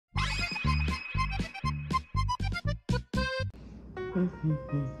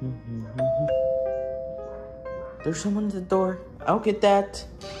There's someone at the door. I'll get that.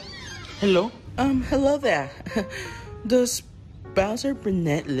 Hello? Hello there. Does Bowser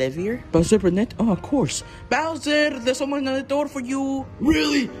Burnett live here? Bowser Burnett? Oh, of course. Bowser, there's someone at the door for you.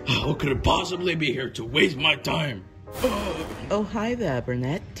 Really? How could it possibly be here to waste my time? Oh, hi there,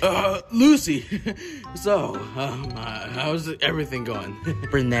 Burnett. Lucy. So, how's everything going?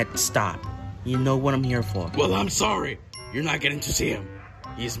 Burnett, stop. You know what I'm here for. Well, I'm sorry. You're not getting to see him.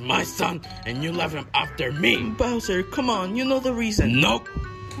 He's my son, and you left him after me. Bowser, come on. You know the reason. Nope.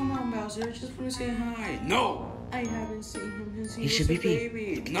 Come on, Bowser. I just want to say hi. No. I haven't seen him since he He should was be a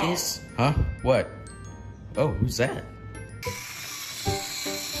baby. No. This. Huh? What? Oh, who's that?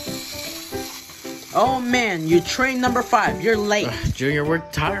 Oh, man. You're train number 5. You're late. Junior, we're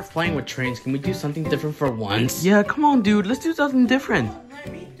tired of playing with trains. Can we do something different for once? Yeah, come on, dude. Let's do something different.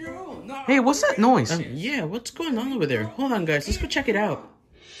 Let me through. No. Hey, what's that noise? Yeah, what's going on over there? Hold on, guys. Let's go check it out.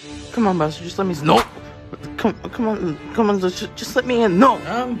 Come on, Bowser. Just let me... No. Come on. Just let me in. No.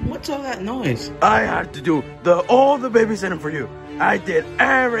 What's all that noise? I had to do all the babysitting for you. I did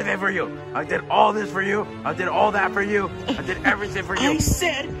everything for you. I did all this for you. I did all that for you. I did everything for you. I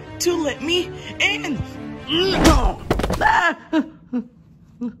said to let me in. No.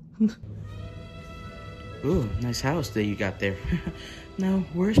 Ooh, nice house that you got there. Now,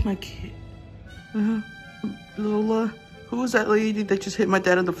 where's my kid? Lola, who was that lady that just hit my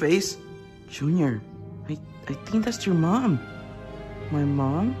dad in the face? Junior, I think that's your mom. My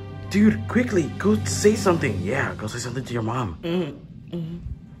mom? Dude, quickly, go say something. Yeah, go say something to your mom.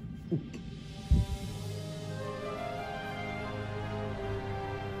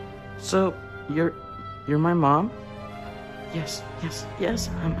 So, you're my mom? Yes,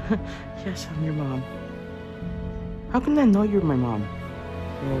 I'm your mom. How can I know you're my mom?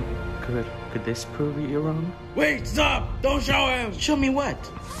 Well, could this prove you're wrong? Wait, stop! Don't show him! Show me what?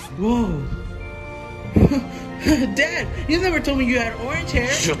 Whoa. Dad, you never told me you had orange hair.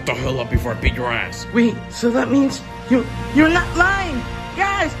 Shut the hell up before I beat your ass. Wait, so that means you're not lying.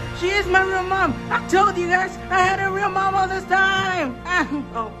 Guys, she is my real mom. I told you guys I had a real mom all this time.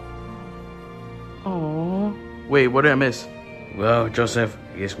 Oh. Wait, what did I miss? Well, Joseph,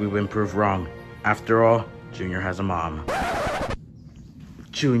 I guess we've been proved wrong. After all, Junior has a mom.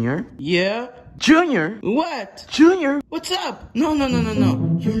 Junior? Yeah? Junior? What? Junior? What's up? No.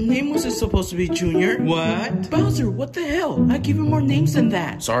 Your name wasn't supposed to be Junior. What? Bowser, what the hell? I give you more names than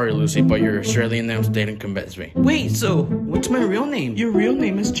that. Sorry, Lucy, but your Australian names didn't convince me. Wait, so what's my real name? Your real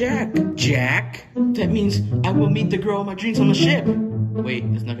name is Jack. Jack? That means I will meet the girl of my dreams on the ship. Wait,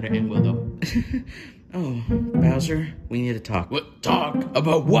 it's not gonna end well, though. Oh, Bowser, we need to talk. What? Talk?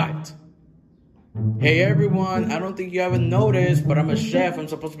 About what? Hey everyone, I don't think you haven't noticed, but I'm a chef. I'm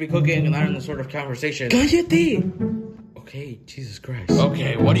supposed to be cooking and not in the sort of conversation. Cállate! Okay, Jesus Christ.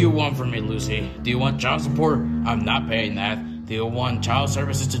 Okay, what do you want from me, Lucy? Do you want child support? I'm not paying that. Do you want child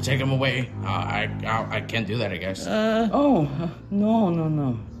services to take him away? I can't do that, I guess. No.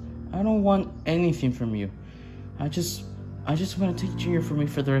 I don't want anything from you. I just want to take Junior from me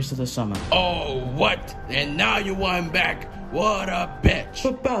for the rest of the summer. Oh, what? And now you want him back? What a bitch.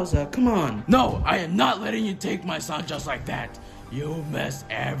 But Bowser, come on. No, I am not letting you take my son just like that. You missed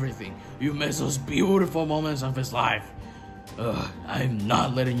everything. You missed those beautiful moments of his life. I'm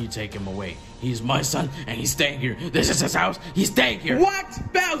not letting you take him away. He's my son, and he's staying here. This is his house. He's staying here. What?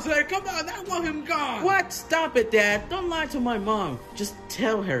 Bowser, come on. I want him gone. What? Stop it, Dad. Don't lie to my mom. Just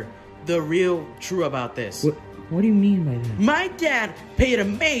tell her the real truth about this. What do you mean by that? My dad paid a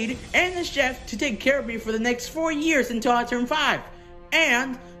maid and a chef to take care of me for the next 4 years until I turned 5.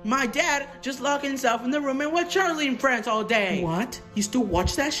 And my dad just locked himself in the room and watched Charlie and Friends all day. What? You still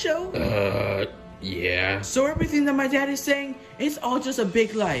watch that show? Yeah. So everything that my dad is saying, it's all just a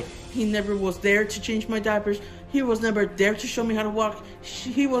big lie. He never was there to change my diapers. He was never there to show me how to walk.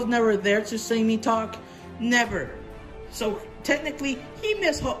 He was never there to see me talk. Never. So technically, he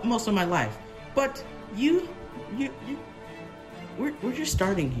missed most of my life. But we're just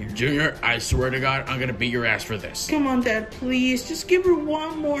starting here. Junior, I swear to God, I'm gonna beat your ass for this. Come on, Dad, please. Just give her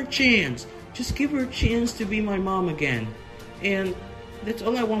one more chance. Just give her a chance to be my mom again. And that's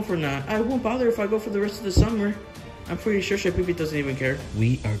all I want for now. I won't bother if I go for the rest of the summer. I'm pretty sure Shapipi doesn't even care.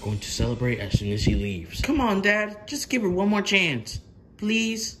 We are going to celebrate as soon as he leaves. Come on, Dad. Just give her one more chance.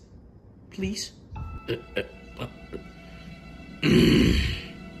 Please. Please.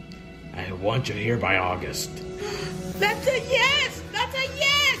 I want you here by August. That's a yes! That's a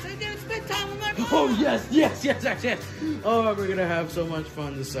yes! I'm gonna spend time with my mom! Oh, yes. Oh, we're gonna have so much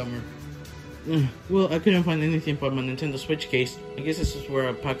fun this summer. Well, I couldn't find anything but my Nintendo Switch case. I guess this is where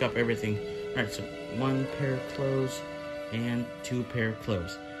I pack up everything. Alright, so 1 pair of clothes, and 2 pair of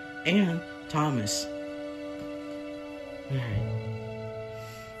clothes. And Thomas.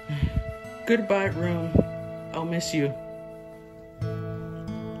 Goodbye, room. I'll miss you.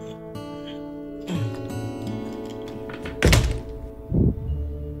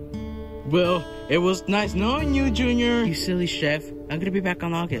 Well, it was nice knowing you, Junior. You silly chef. I'm gonna be back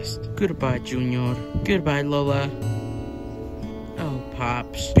on August. Goodbye, Junior. Goodbye, Lola. Oh,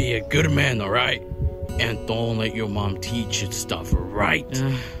 Pops. Be a good man, alright? And don't let your mom teach you stuff, alright?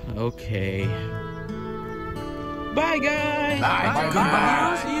 Okay. Bye, guys. Bye.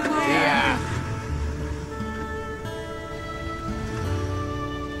 Goodbye. See you later. Yeah.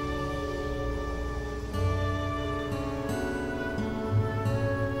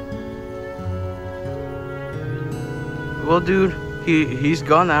 Well, dude, he's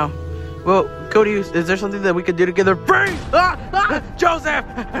gone now. Well, Cody, is there something that we could do together? Freeze! Joseph!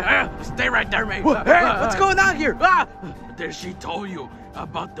 Stay right there, mate. Hey, what's going on here? There, she told you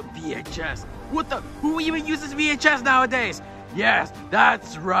about the VHS. What the? Who even uses VHS nowadays? Yes,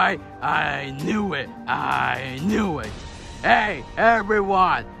 that's right. I knew it. Hey,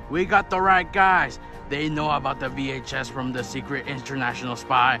 everyone, we got the right guys. They know about the VHS from the secret international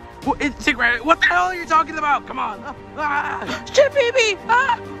spy. It's secret. What the hell are you talking about? Come on. Shit, baby.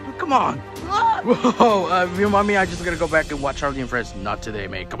 Come on. Whoa, you mommy, I'm just gonna go back and watch Charlie and Friends. Not today,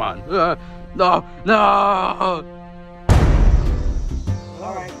 mate. Come on. No.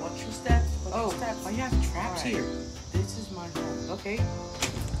 All right, watch your steps. Watch your steps. I have traps here. This is my home. Okay.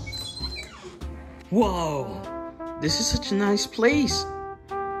 Whoa, this is such a nice place.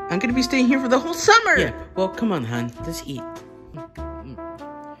 I'm gonna be staying here for the whole summer. Yeah, well, come on, hon. Let's eat.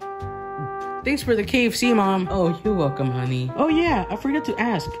 Thanks for the KFC, Mom. Oh, you're welcome, honey. Oh, yeah, I forgot to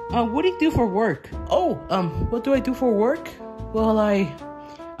ask. What do you do for work? Oh, what do I do for work? Well, I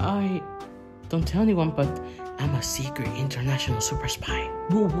don't tell anyone, but I'm a secret international super spy.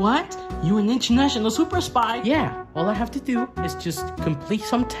 What? You an international super spy? Yeah, all I have to do is just complete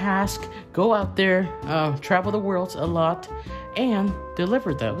some task, go out there, travel the world a lot, and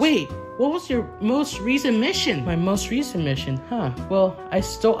deliver them. Wait, what was your most recent mission? My most recent mission? Well, I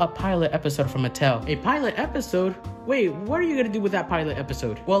stole a pilot episode from Mattel. A pilot episode? Wait, what are you gonna do with that pilot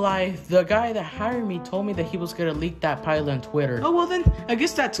episode? Well, the guy that hired me told me that he was gonna leak that pilot on Twitter. Oh, well then, I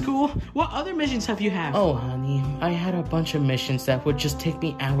guess that's cool. What other missions have you had? Oh, honey, I had a bunch of missions that would just take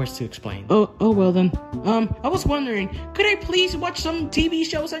me hours to explain. Oh, well then. I was wondering, could I please watch some TV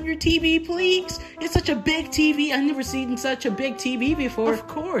shows on your TV, please? It's such a big TV. I've never seen such a big TV before. Of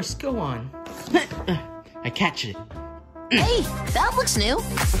course, go on. I catch it. Hey, that looks new.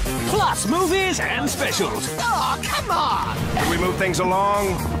 Plus movies and specials. Oh, come on! We move things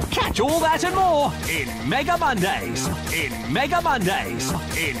along. Catch all that and more in Mega Mondays.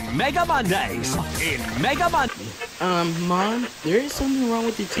 Mom, there is something wrong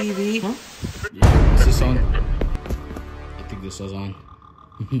with your TV. Huh? Yeah, is this on? I think this was on.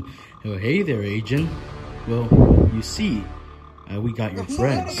 Oh, hey there, agent. Well, you see, we got your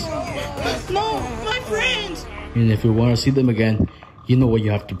friends. No, my friends! And if you want to see them again, you know what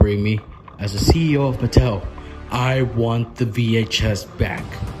you have to bring me. As the CEO of Mattel, I want the VHS back,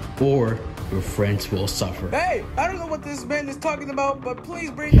 or your friends will suffer. Hey, I don't know what this man is talking about, but please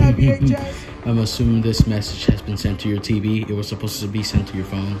bring that VHS. I'm assuming this message has been sent to your TV. It was supposed to be sent to your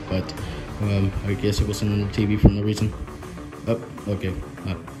phone, but I guess it was sent on the TV for no reason. Oh, okay.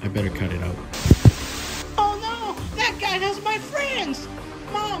 I better cut it out. Oh no, that guy has my friends.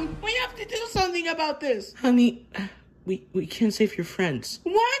 Mom, we have to do something about this. Honey, we can't save your friends.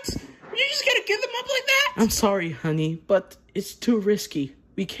 What? You're just gonna give them up like that? I'm sorry, honey, but it's too risky.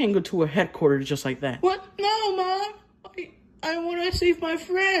 We can't go to a headquarters just like that. What? No, Mom. I want to save my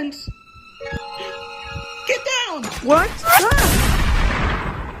friends. Get down! What?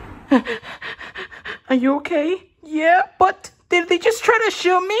 Are you okay? Yeah, but did they just try to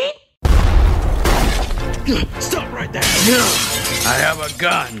shoot me? Stop right there! I have a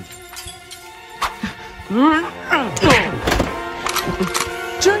gun.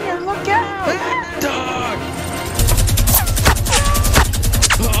 Junior, look out! Dog!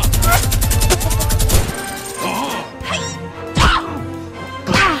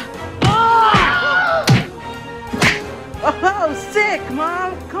 Oh, sick,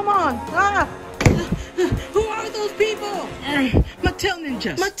 Mom! Come on! Who are those people? Mattel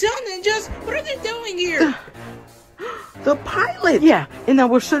ninjas. Mattel ninjas? What are they doing here? The pilot! Yeah, and I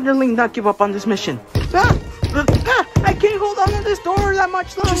will certainly not give up on this mission. I can't hold on to this door that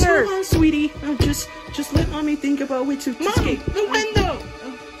much longer! Just hold on, sweetie. Just let Mommy think about ways to escape. The window!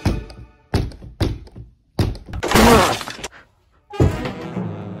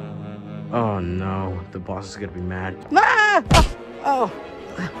 Oh no, the boss is gonna be mad. Ah! Oh!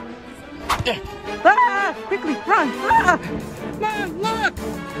 Ah! Quickly, run! Ah! Mom, look!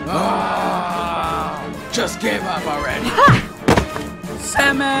 Just give up already.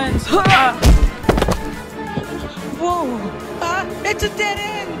 Simmons! Whoa! It's a dead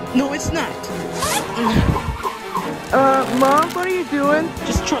end! No, it's not. Mom, what are you doing?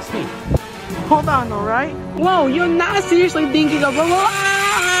 Just trust me. Hold on, alright? Whoa, you're not seriously thinking of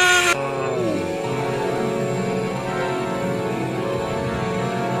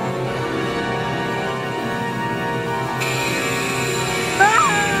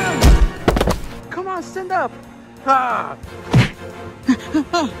Come on, stand up!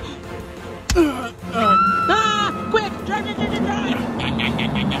 Quick! Drive!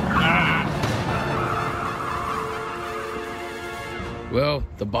 Well,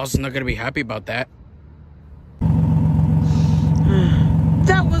 the boss is not gonna be happy about that.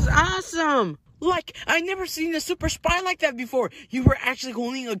 That was awesome! Like, I never seen a super spy like that before. You were actually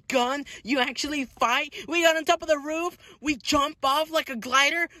holding a gun. You actually fight. We got on top of the roof. We jump off like a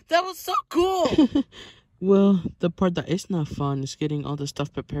glider. That was so cool. Well, the part that is not fun is getting all the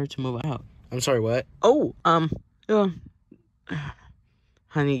stuff prepared to move out. I'm sorry, what? Oh,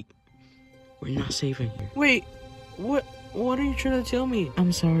 honey, we're not safe in here. Wait, what are you trying to tell me?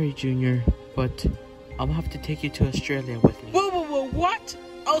 I'm sorry, Junior, but I'll have to take you to Australia with me. Whoa, what?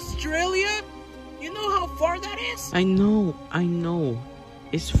 Australia? You know how far that is? I know.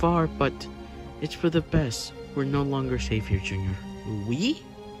 It's far, but it's for the best. We're no longer safe here, Junior. We?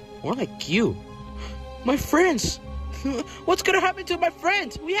 More like you. My friends! What's gonna happen to my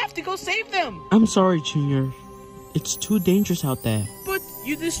friends? We have to go save them! I'm sorry, Junior. It's too dangerous out there. But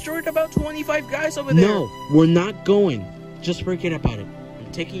you destroyed about 25 guys over there. No, we're not going. Just forget about it.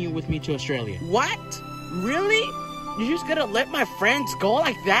 I'm taking you with me to Australia. What? Really? You're just gonna let my friends go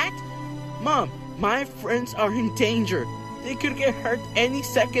like that? Mom, my friends are in danger. They could get hurt any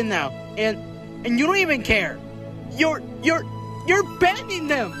second now. And you don't even care. You're banning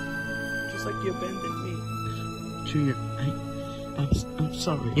them! Just like you abandoned me. Junior, I'm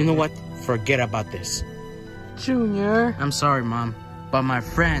sorry. You know what? Forget about this. Junior. I'm sorry, Mom, but my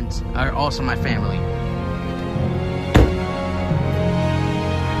friends are also my family.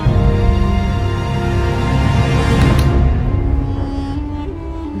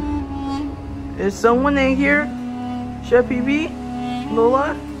 Is someone in here? Chef PB?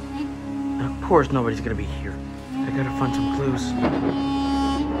 Lola? Of course nobody's gonna be here. I gotta find some clues.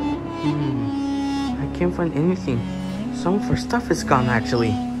 I can't find anything. Some of our stuff is gone,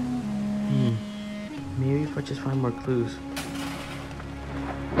 actually. Maybe if I just find more clues.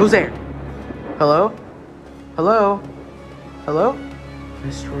 Who's there? Hello? Hello? Hello? I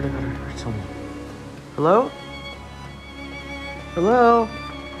swear to God I heard someone. Hello? Hello?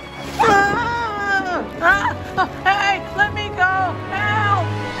 Hey! Let me go! Help!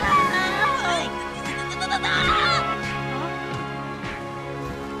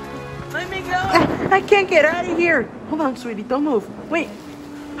 Let me go! I can't get out of here! Hold on, sweetie, don't move. Wait.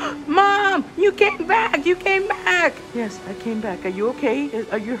 Mom! You came back! You came back! Yes, I came back. Are you okay?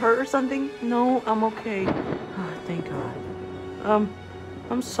 Are you hurt or something? No, I'm okay. Oh, thank God.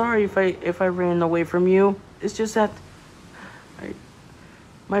 I'm sorry if I ran away from you. It's just that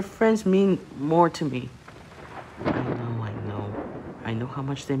my friends mean more to me. I know. I know how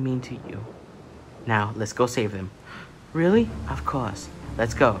much they mean to you. Now, let's go save them. Really? Of course.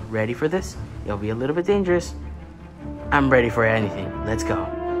 Let's go. Ready for this? It'll be a little bit dangerous. I'm ready for anything. Let's go.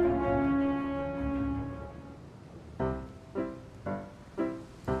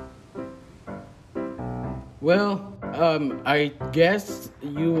 Well, I guess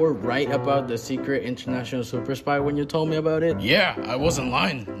you were right about the secret international super spy when you told me about it. Yeah, I wasn't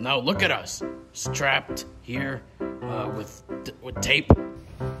lying. Now look at us. Strapped here, with tape.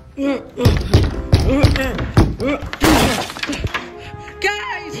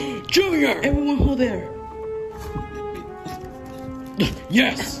 Guys! Junior! Everyone hold there.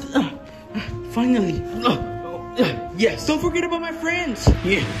 Yes! Finally. Yes. Don't forget about my friends.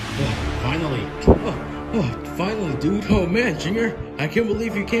 Yeah, finally. Finally, dude. Oh man, Junior, I can't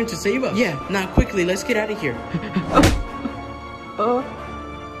believe you came to save us. Yeah, now quickly, let's get out of here.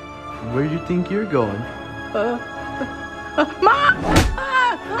 Where do you think you're going? Mom!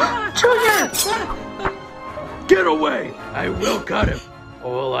 Junior! Get away! I will cut him.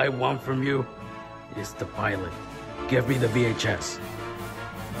 All I want from you is the pilot. Give me the VHS.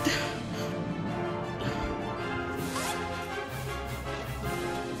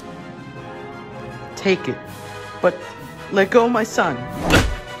 Take it. But let go of my son.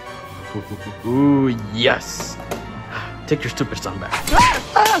 Ooh, yes. Take your stupid son back.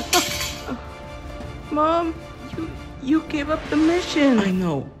 Mom, you gave up the mission. I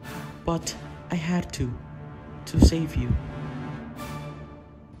know, but I had to save you.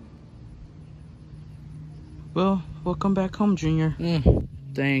 Well, welcome back home, Junior.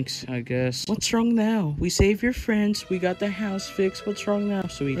 Thanks, I guess. What's wrong now? We saved your friends. We got the house fixed. What's wrong now,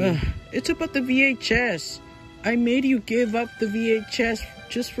 sweetie? It's about the VHS. I made you give up the VHS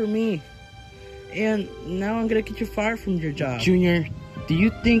just for me. And now I'm gonna get you fired from your job. Junior, do you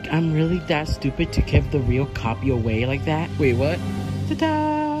think I'm really that stupid to give the real copy away like that? Wait, what?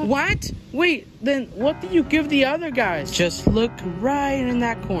 Ta-da! What? Wait, then what did you give the other guys? Just look right in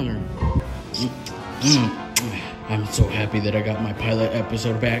that corner. I'm so happy that I got my pilot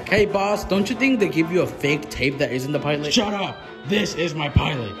episode back. Hey, boss, don't you think they give you a fake tape that isn't the pilot? Shut up! This is my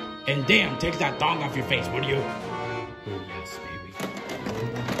pilot. And damn, take that thong off your face, would you? Oh, yes, baby.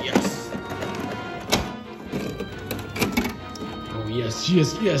 Yes. Oh, yes,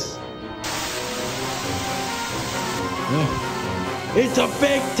 yes. It's a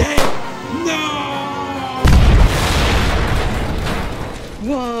fake tape! No!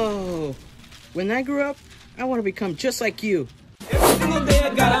 Whoa! When I grew up, I want to become just like you. Every single day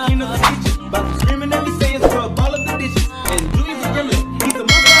I gotta